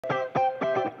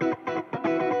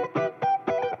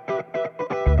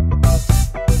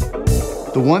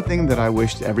The one thing that I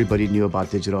wish everybody knew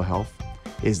about digital health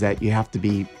is that you have to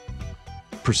be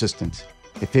persistent.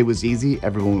 If it was easy,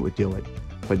 everyone would do it.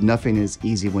 But nothing is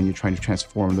easy when you're trying to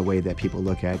transform the way that people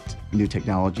look at new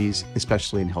technologies,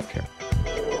 especially in healthcare.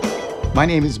 My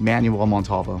name is Manny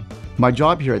Montalvo. My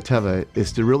job here at Teva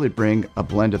is to really bring a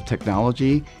blend of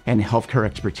technology and healthcare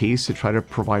expertise to try to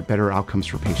provide better outcomes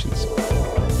for patients.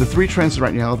 The three trends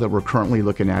right now that we're currently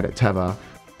looking at Teva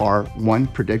are 1,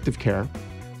 predictive care,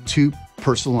 2,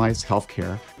 personalized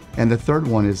healthcare, and the third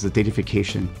one is the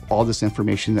datafication, all this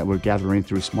information that we're gathering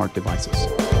through smart devices.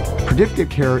 Predictive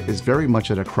care is very much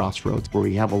at a crossroads where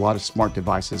we have a lot of smart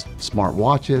devices, smart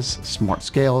watches, smart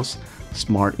scales,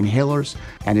 smart inhalers.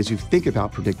 And as you think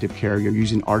about predictive care, you're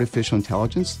using artificial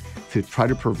intelligence to try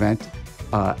to prevent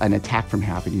an attack from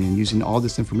happening and using all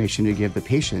this information to give the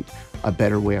patient a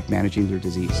better way of managing their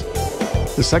disease.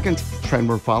 The second trend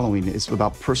we're following is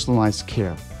about personalized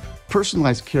care.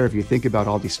 Personalized care, if you think about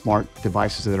all these smart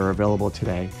devices that are available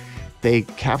today, they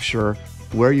capture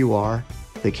where you are,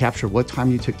 they capture what time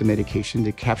you took the medication,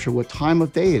 they capture what time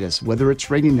of day it is, whether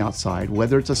it's raining outside,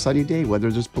 whether it's a sunny day,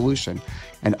 whether there's pollution.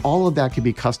 And all of that can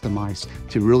be customized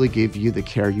to really give you the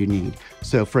care you need.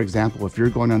 So for example, if you're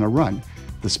going on a run,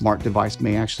 the smart device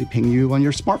may actually ping you on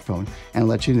your smartphone and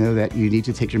let you know that you need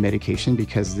to take your medication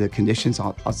because the conditions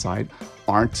outside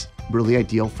aren't really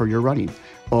ideal for your running.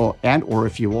 Or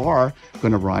if you are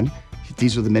going to run,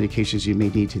 these are the medications you may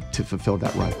need to fulfill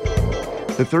that run.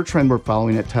 The third trend we're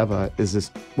following at Teva is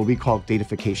this, what we call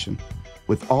datafication.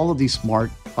 With all of these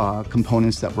smart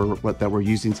components that we're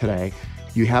using today,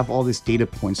 you have all these data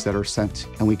points that are sent,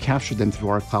 and we capture them through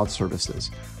our cloud services.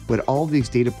 With all these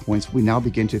data points, we now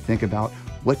begin to think about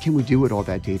what can we do with all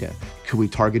that data? Could we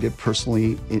target it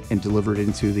personally and deliver it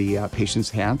into the patient's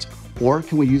hands, or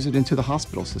can we use it into the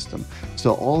hospital system?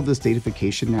 So all of this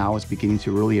datafication now is beginning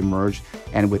to really emerge,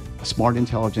 and with smart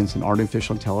intelligence and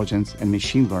artificial intelligence and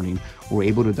machine learning, we're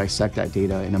able to dissect that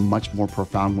data in a much more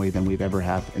profound way than we've ever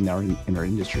had in our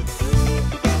industry.